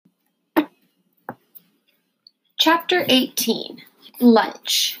Chapter 18,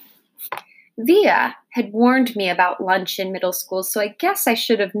 Lunch. Via had warned me about lunch in middle school, so I guess I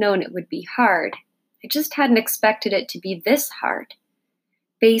should have known it would be hard. I just hadn't expected it to be this hard.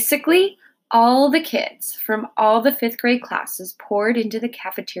 Basically, all the kids from all the fifth grade classes poured into the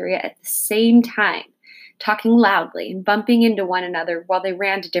cafeteria at the same time, talking loudly and bumping into one another while they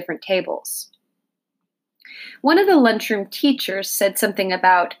ran to different tables. One of the lunchroom teachers said something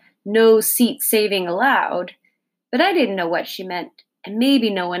about no seat saving allowed, but I didn't know what she meant, and maybe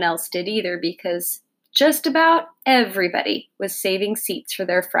no one else did either because just about everybody was saving seats for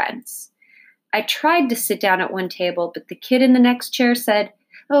their friends. I tried to sit down at one table, but the kid in the next chair said,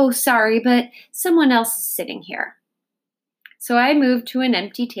 "Oh, sorry, but someone else is sitting here." So I moved to an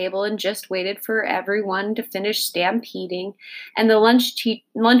empty table and just waited for everyone to finish stampeding and the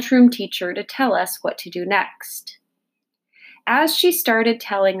lunchroom teacher to tell us what to do next. As she started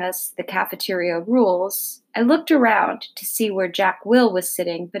telling us the cafeteria rules, I looked around to see where Jack Will was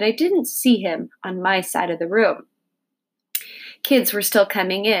sitting, but I didn't see him on my side of the room. Kids were still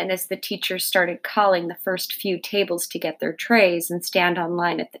coming in as the teacher started calling the first few tables to get their trays and stand on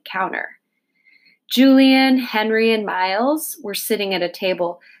line at the counter. Julian, Henry, and Miles were sitting at a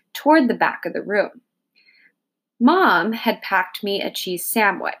table toward the back of the room. Mom had packed me a cheese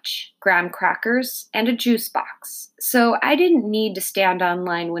sandwich, graham crackers, and a juice box, so I didn't need to stand on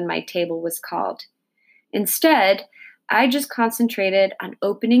line when my table was called. Instead, I just concentrated on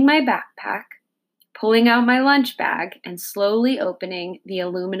opening my backpack, pulling out my lunch bag, and slowly opening the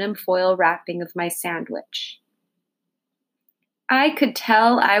aluminum foil wrapping of my sandwich. I could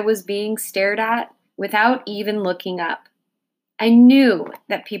tell I was being stared at without even looking up. I knew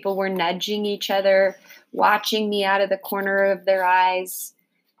that people were nudging each other, watching me out of the corner of their eyes.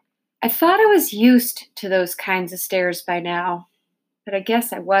 I thought I was used to those kinds of stares by now, but I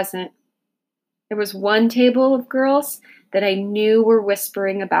guess I wasn't. There was one table of girls that I knew were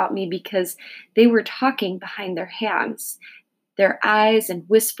whispering about me because they were talking behind their hands. Their eyes and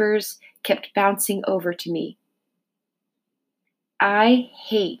whispers kept bouncing over to me. I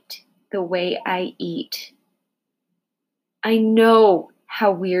hate the way I eat. I know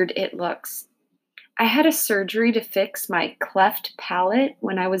how weird it looks. I had a surgery to fix my cleft palate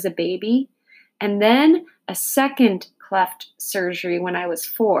when I was a baby, and then a second cleft surgery when I was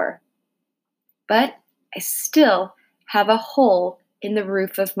 4. But I still have a hole in the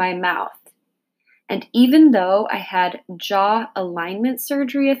roof of my mouth. And even though I had jaw alignment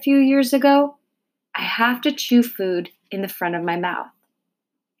surgery a few years ago, I have to chew food in the front of my mouth.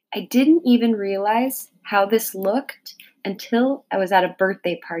 I didn't even realize how this looked until I was at a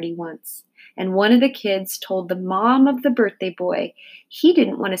birthday party once, and one of the kids told the mom of the birthday boy he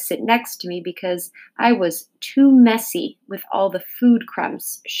didn't want to sit next to me because I was too messy with all the food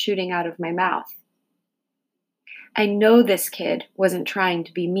crumbs shooting out of my mouth. I know this kid wasn't trying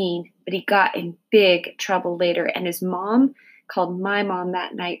to be mean, but he got in big trouble later, and his mom called my mom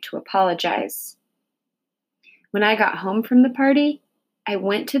that night to apologize. When I got home from the party, I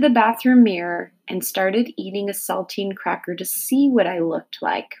went to the bathroom mirror and started eating a saltine cracker to see what I looked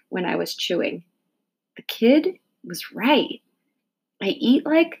like when I was chewing. The kid was right. I eat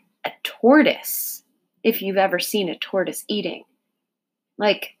like a tortoise, if you've ever seen a tortoise eating.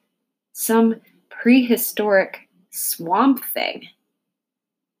 Like some prehistoric swamp thing.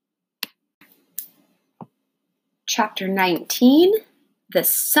 Chapter 19, The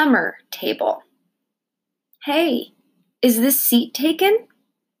Summer Table. Hey, is this seat taken?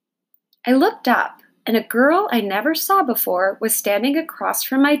 I looked up, and a girl I never saw before was standing across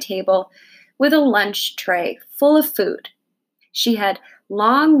from my table with a lunch tray full of food. She had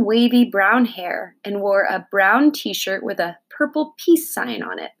long, wavy brown hair and wore a brown t-shirt with a purple peace sign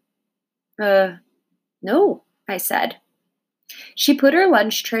on it. No, I said. She put her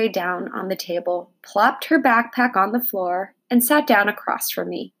lunch tray down on the table, plopped her backpack on the floor, and sat down across from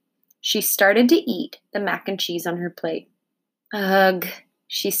me. She started to eat the mac and cheese on her plate. "Ugh,"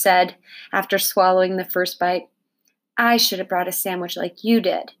 she said, after swallowing the first bite. "I should have brought a sandwich like you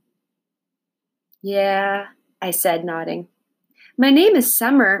did." "Yeah," I said, nodding. "My name is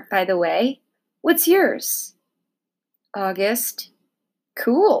Summer, by the way. What's yours?" "August."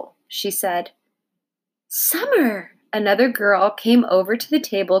 "Cool," she said. "Summer!" Another girl came over to the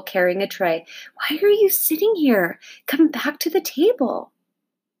table carrying a tray. "Why are you sitting here? Come back to the table."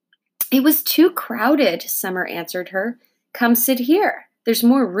 "It was too crowded," Summer answered her. "Come sit here. There's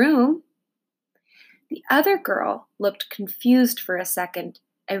more room." The other girl looked confused for a second.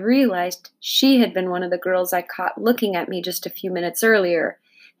 I realized she had been one of the girls I caught looking at me just a few minutes earlier,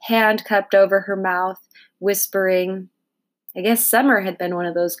 hand cupped over her mouth, whispering. I guess Summer had been one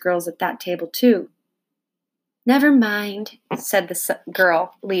of those girls at that table too. Never mind, said the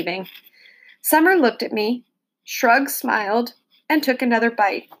girl, leaving. Summer looked at me, shrugged, smiled, and took another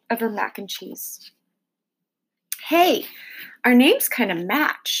bite of her mac and cheese. Hey, our names kind of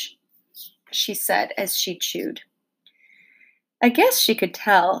match, she said as she chewed. I guess she could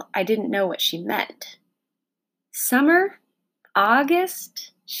tell I didn't know what she meant. Summer?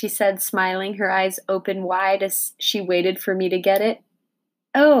 August? She said, smiling, her eyes open wide as she waited for me to get it.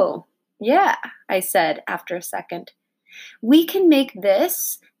 Oh, yeah, I said after a second. We can make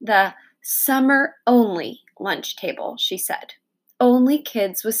this the summer only lunch table, she said. Only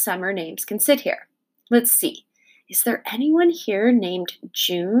kids with summer names can sit here. Let's see. Is there anyone here named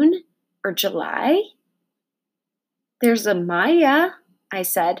June or July? There's a Maya, I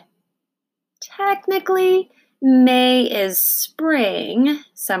said. Technically, May is spring,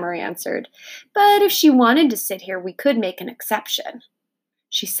 Summer answered. But if she wanted to sit here, we could make an exception.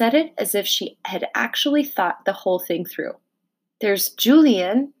 She said it as if she had actually thought the whole thing through. There's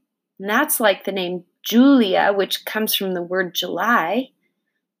Julian, and that's like the name Julia, which comes from the word July.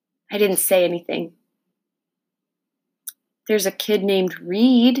 I didn't say anything. There's a kid named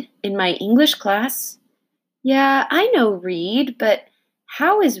Reed in my English class. Yeah, I know Reed, but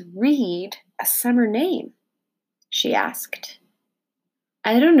how is Reed a summer name? She asked.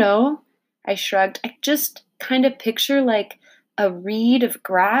 I don't know, I shrugged. I just kind of picture like a reed of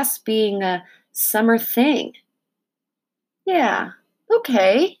grass being a summer thing. Yeah,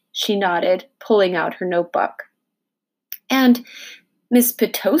 okay, she nodded, pulling out her notebook. And Miss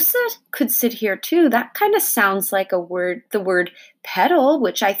Petosa could sit here too. That kind of sounds like the word petal,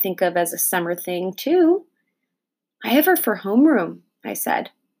 which I think of as a summer thing too. I have her for homeroom, I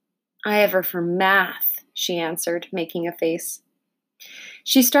said. I have her for math, she answered, making a face.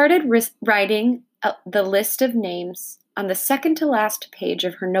 She started writing the list of names on the second to last page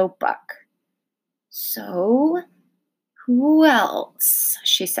of her notebook. So, who else?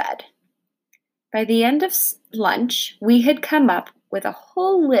 She said. By the end of lunch, we had come up with a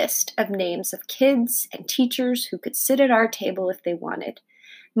whole list of names of kids and teachers who could sit at our table if they wanted.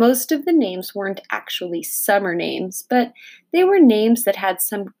 Most of the names weren't actually summer names, but they were names that had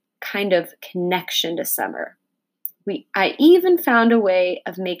some kind of connection to summer. I even found a way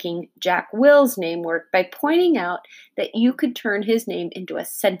of making Jack Will's name work by pointing out that you could turn his name into a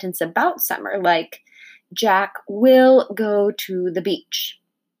sentence about summer, like, Jack will go to the beach,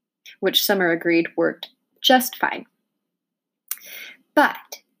 which Summer agreed worked just fine.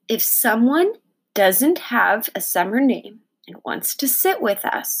 But if someone doesn't have a summer name and wants to sit with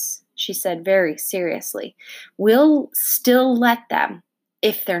us, she said very seriously, we'll still let them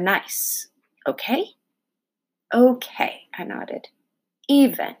if they're nice, okay? Okay, I nodded,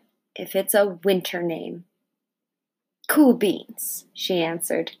 even if it's a winter name. Cool beans, she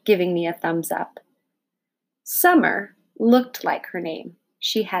answered, giving me a thumbs up. Summer looked like her name.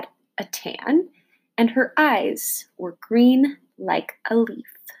 She had a tan, and her eyes were green like a leaf.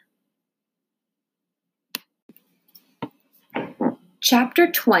 Chapter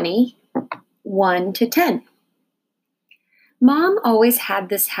 20, 1 to 10. Mom always had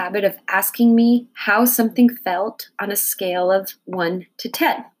this habit of asking me how something felt on a scale of 1 to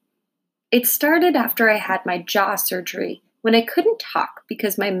 10. It started after I had my jaw surgery, when I couldn't talk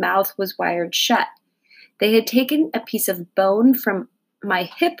because my mouth was wired shut. They had taken a piece of bone from my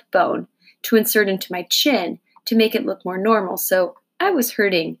hip bone to insert into my chin to make it look more normal, so I was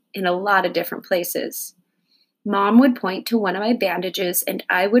hurting in a lot of different places. Mom would point to one of my bandages, and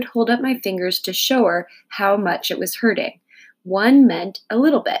I would hold up my fingers to show her how much it was hurting. 1 meant a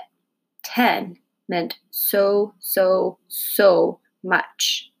little bit. 10 meant so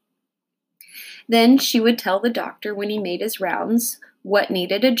much. Then she would tell the doctor when he made his rounds what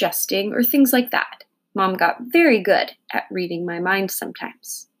needed adjusting or things like that. Mom got very good at reading my mind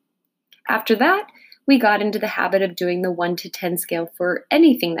sometimes. After that, we got into the habit of doing the 1 to 10 scale for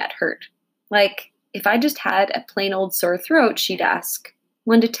anything that hurt. Like, if I just had a plain old sore throat, she'd ask,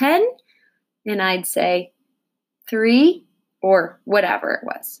 1 to 10? And I'd say, 3, or whatever it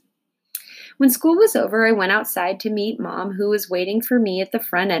was. When school was over, I went outside to meet Mom, who was waiting for me at the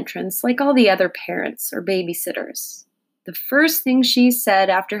front entrance like all the other parents or babysitters. The first thing she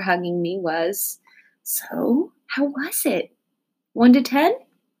said after hugging me was, So, how was it? 1 to 10?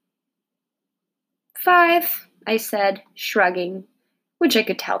 5, I said, shrugging, which I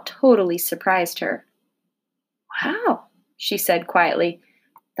could tell totally surprised her. Wow, she said quietly.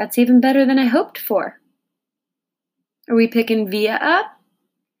 That's even better than I hoped for. Are we picking Via up?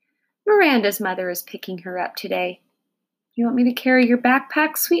 Miranda's mother is picking her up today. You want me to carry your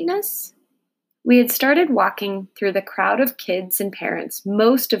backpack, sweetness? We had started walking through the crowd of kids and parents,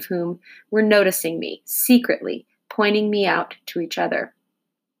 most of whom were noticing me, secretly pointing me out to each other.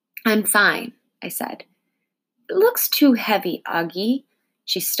 I'm fine, I said. It looks too heavy, Augie.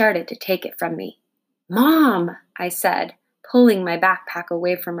 She started to take it from me. Mom, I said, pulling my backpack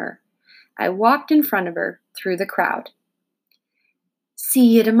away from her. I walked in front of her through the crowd. See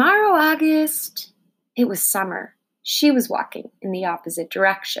you tomorrow, August. It was Summer. She was walking in the opposite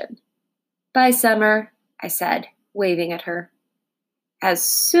direction. Bye, Summer, I said, waving at her. As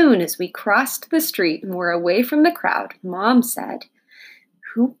soon as we crossed the street and were away from the crowd, Mom said,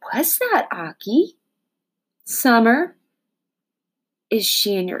 Who was that, Augie? Summer. Is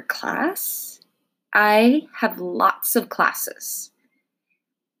she in your class? I have lots of classes.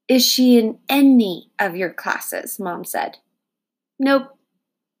 Is she in any of your classes? Mom said. Nope.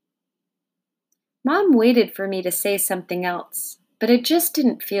 Mom waited for me to say something else, but it just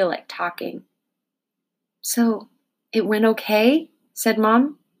didn't feel like talking. So, it went okay? Said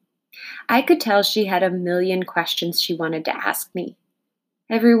Mom. I could tell she had a million questions she wanted to ask me.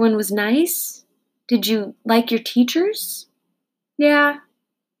 Everyone was nice? Did you like your teachers? Yeah.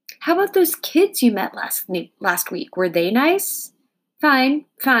 How about those kids you met last week? Were they nice? Fine.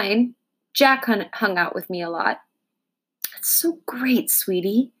 Jack hung out with me a lot. That's so great,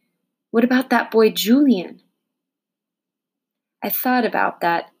 sweetie. What about that boy Julian? I thought about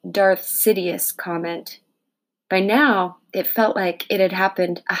that Darth Sidious comment. By now, it felt like it had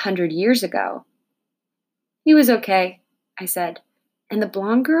happened 100 years ago. He was okay, I said. And the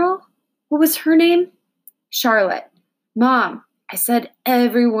blonde girl? What was her name? Charlotte. Mom, I said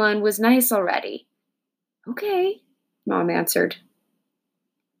everyone was nice already. Okay, Mom answered.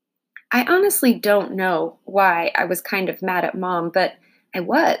 I honestly don't know why I was kind of mad at Mom, but I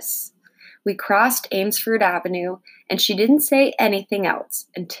was. We crossed Amesford Avenue, and she didn't say anything else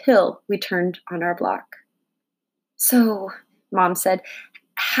until we turned on our block. So, Mom said,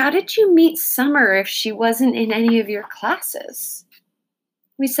 how did you meet Summer if she wasn't in any of your classes?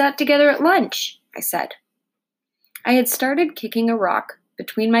 We sat together at lunch, I said. I had started kicking a rock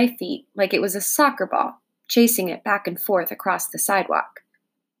between my feet like it was a soccer ball, chasing it back and forth across the sidewalk.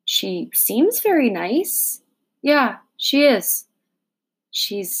 She seems very nice. Yeah, she is.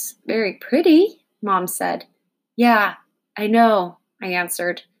 She's very pretty, Mom said. Yeah, I know, I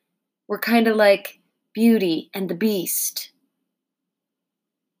answered. We're kind of like Beauty and the Beast.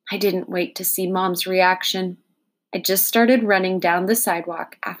 I didn't wait to see Mom's reaction. I just started running down the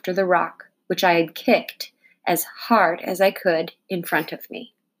sidewalk after the rock, which I had kicked as hard as I could in front of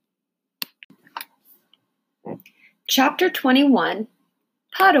me. Chapter 21,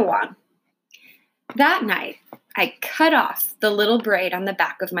 Padawan. That night, I cut off the little braid on the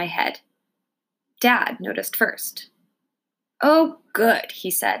back of my head. Dad noticed first. Oh, good,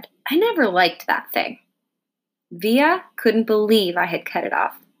 he said. I never liked that thing. Via couldn't believe I had cut it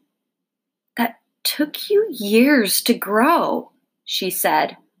off. That took you years to grow, she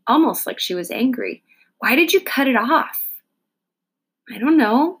said, almost like she was angry. Why did you cut it off? I don't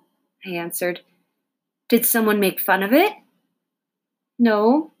know, I answered. Did someone make fun of it?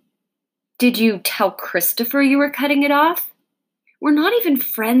 No. Did you tell Christopher you were cutting it off? We're not even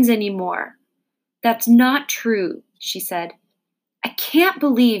friends anymore. That's not true, she said. I can't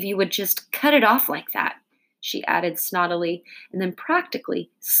believe you would just cut it off like that, she added snottily, and then practically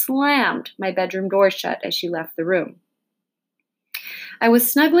slammed my bedroom door shut as she left the room. I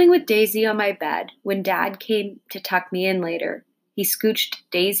was snuggling with Daisy on my bed when Dad came to tuck me in later. He scooched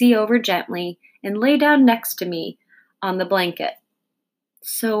Daisy over gently and lay down next to me on the blanket.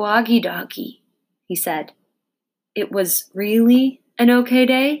 So, Augie Doggy, he said. It was really an okay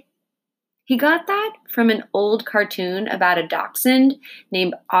day? He got that from an old cartoon about a dachshund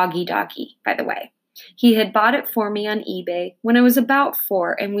named Augie Doggy, by the way. He had bought it for me on eBay when I was about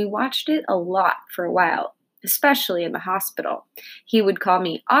 4, and we watched it a lot for a while, especially in the hospital. He would call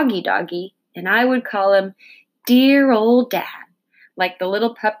me Augie Doggy, and I would call him Dear Old Dad, like the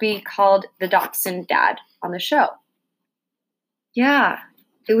little puppy called the dachshund Dad on the show. Yeah,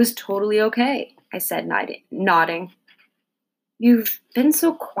 it was totally okay, I said, nodding. You've been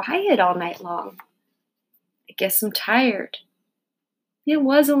so quiet all night long. I guess I'm tired. It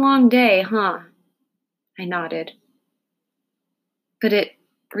was a long day, huh? I nodded. But it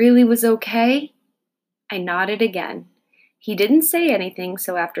really was okay? I nodded again. He didn't say anything,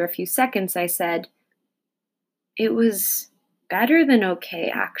 so after a few seconds I said, It was better than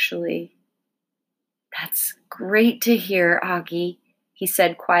okay, actually. That's great to hear, Augie, he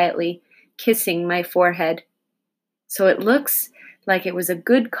said quietly, kissing my forehead. So it looks like it was a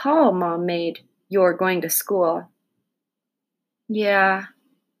good call Mom made, you're going to school. Yeah,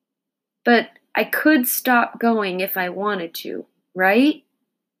 but I could stop going if I wanted to, right?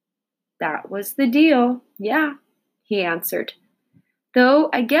 That was the deal. Yeah, he answered. Though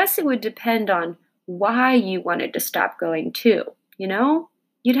I guess it would depend on why you wanted to stop going too, you know?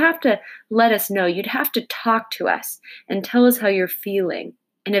 You'd have to let us know. You'd have to talk to us and tell us how you're feeling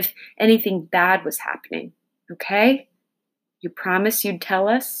and if anything bad was happening, okay? You promise you'd tell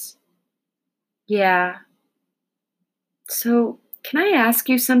us? Yeah. So, can I ask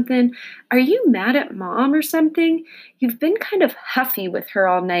you something? Are you mad at mom or something? You've been kind of huffy with her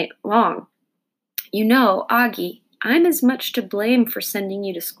all night long. You know, Augie, I'm as much to blame for sending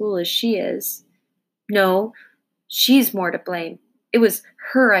you to school as she is. No, she's more to blame. It was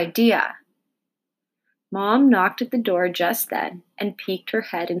her idea. Mom knocked at the door just then and peeked her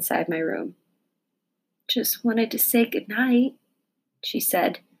head inside my room. Just wanted to say goodnight, she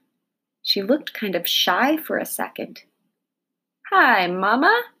said. She looked kind of shy for a second. Hi,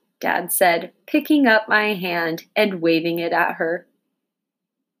 Mama, Dad said, picking up my hand and waving it at her.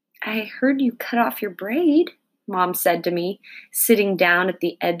 I heard you cut off your braid, Mom said to me, sitting down at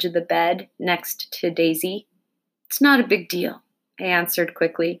the edge of the bed next to Daisy. It's not a big deal, I answered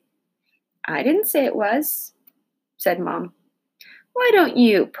quickly. I didn't say it was, said Mom. Why don't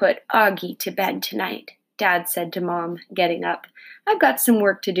you put Augie to bed tonight? Dad said to Mom, getting up. I've got some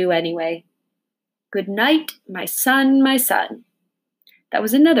work to do anyway. Good night, my son, my son. That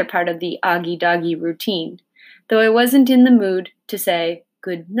was another part of the Augie Doggy routine, though I wasn't in the mood to say,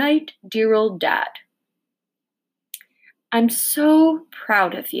 good night, dear old Dad. I'm so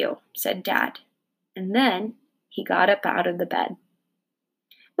proud of you, said Dad, and then he got up out of the bed.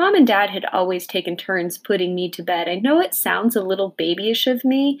 Mom and Dad had always taken turns putting me to bed. I know it sounds a little babyish of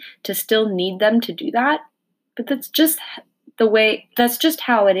me to still need them to do that, but that's just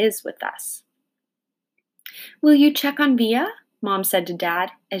how it is with us. Will you check on Via? Mom said to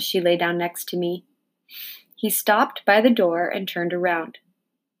Dad as she lay down next to me. He stopped by the door and turned around.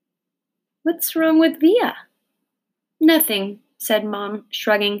 What's wrong with Via? Nothing, said Mom,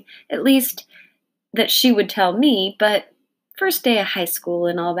 shrugging, at least that she would tell me, but first day of high school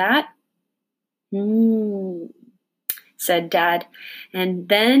and all that. Said Dad, and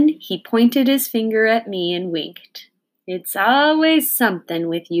then he pointed his finger at me and winked. It's always something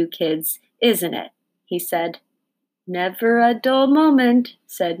with you kids, isn't it? He said. Never a dull moment,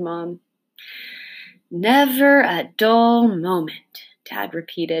 said Mom. Never a dull moment, Dad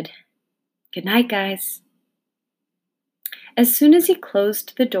repeated. Good night, guys. As soon as he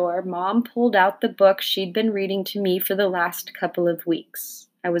closed the door, Mom pulled out the book she'd been reading to me for the last couple of weeks.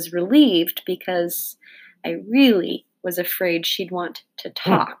 I was relieved because I really was afraid she'd want to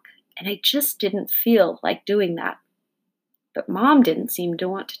talk, and I just didn't feel like doing that. But Mom didn't seem to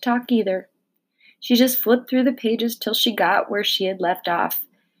want to talk either. She just flipped through the pages till she got where she had left off.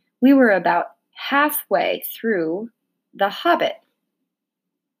 We were about halfway through The Hobbit.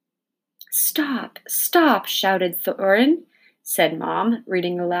 Stop, stop, shouted Thorin, said Mom,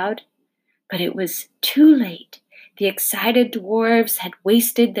 reading aloud. But it was too late. The excited dwarves had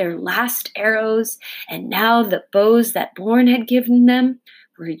wasted their last arrows, and now the bows that Born had given them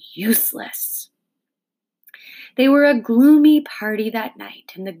were useless. They were a gloomy party that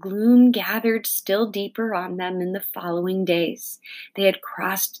night, and the gloom gathered still deeper on them in the following days. They had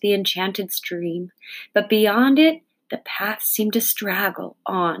crossed the enchanted stream, but beyond it, the path seemed to straggle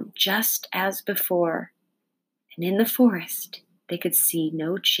on just as before, and in the forest they could see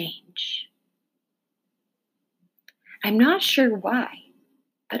no change. I'm not sure why,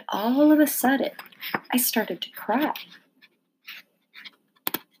 but all of a sudden, I started to cry.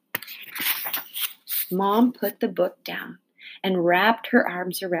 Mom put the book down and wrapped her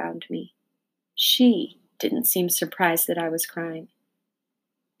arms around me. She didn't seem surprised that I was crying.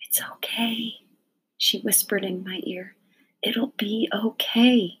 It's okay, she whispered in my ear. It'll be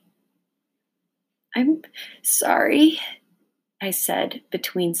okay. I'm sorry, I said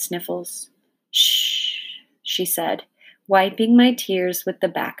between sniffles. Shh, she said, wiping my tears with the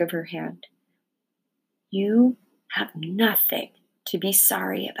back of her hand. You have nothing to be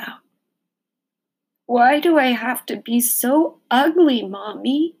sorry about. Why do I have to be so ugly,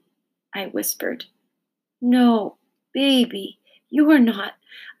 Mommy? I whispered. No, baby, you are not.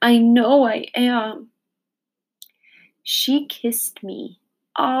 I know I am. She kissed me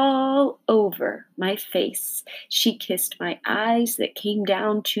all over my face. She kissed my eyes that came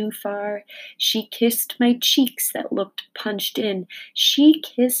down too far. She kissed my cheeks that looked punched in. She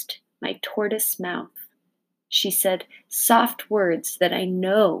kissed my tortoise mouth. She said soft words that I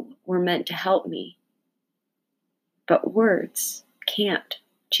know were meant to help me. But words can't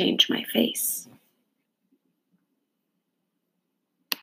change my face.